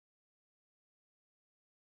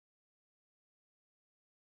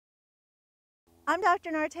I'm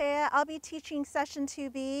Dr. Nartea. I'll be teaching session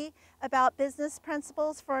 2B about business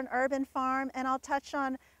principles for an urban farm, and I'll touch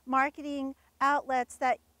on marketing outlets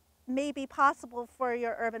that may be possible for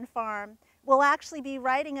your urban farm. We'll actually be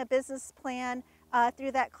writing a business plan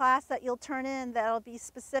through that class that you'll turn in that'll be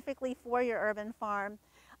specifically for your urban farm.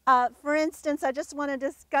 For instance, I just want to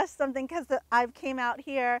discuss something because I came out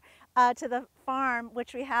here to the farm,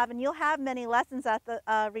 which we have, and you'll have many lessons at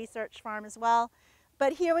the research farm as well.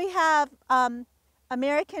 But here we have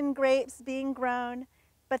American grapes being grown,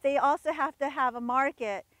 but they also have to have a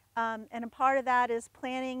market, and a part of that is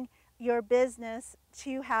planning your business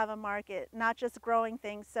to have a market, not just growing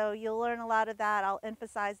things. So you'll learn a lot of that. I'll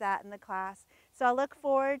emphasize that in the class. So I look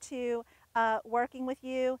forward to working with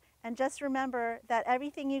you, and just remember that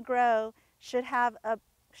everything you grow should have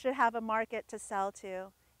a market to sell to,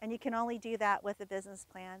 and you can only do that with a business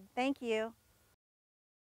plan. Thank you.